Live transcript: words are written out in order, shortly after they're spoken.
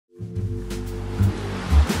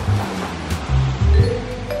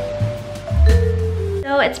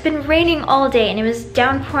it's been raining all day and it was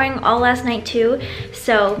downpouring all last night too.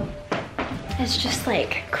 So it's just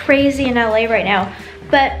like crazy in LA right now.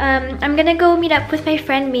 But I'm gonna go meet up with my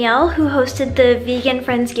friend Miel, who hosted the Vegan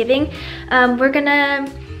Friendsgiving. We're gonna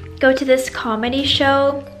go to this comedy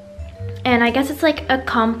show, and I guess it's like a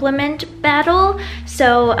compliment battle.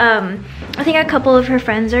 So I think a couple of her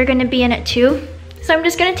friends are gonna be in it too. So I'm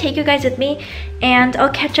just gonna take you guys with me, and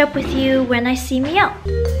I'll catch up with you when I see Miel.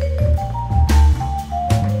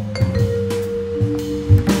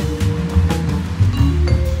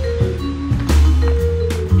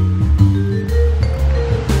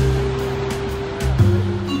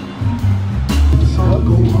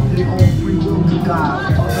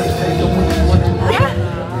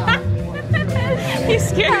 He's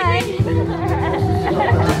scared. Hi.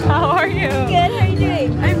 How are you? Good, how are you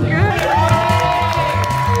doing? I'm good.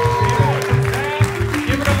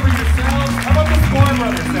 Give it up for yourselves. How about the Swan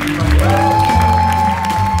Brothers, everybody?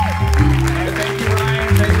 Thank you, Ryan.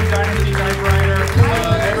 Thank you, Dynasty Typewriter.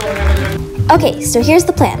 Everyone have a good... Okay, so here's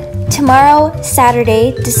the plan. Tomorrow,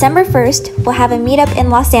 Saturday, December 1st, we'll have a meetup in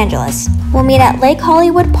Los Angeles. We'll meet at Lake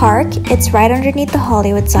Hollywood Park, it's right underneath the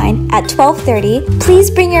Hollywood sign, at 12:30. Please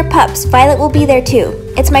bring your pups, Violet will be there too.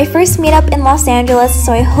 It's my first meetup in Los Angeles,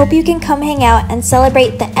 so I hope you can come hang out and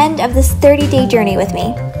celebrate the end of this 30-day journey with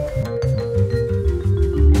me.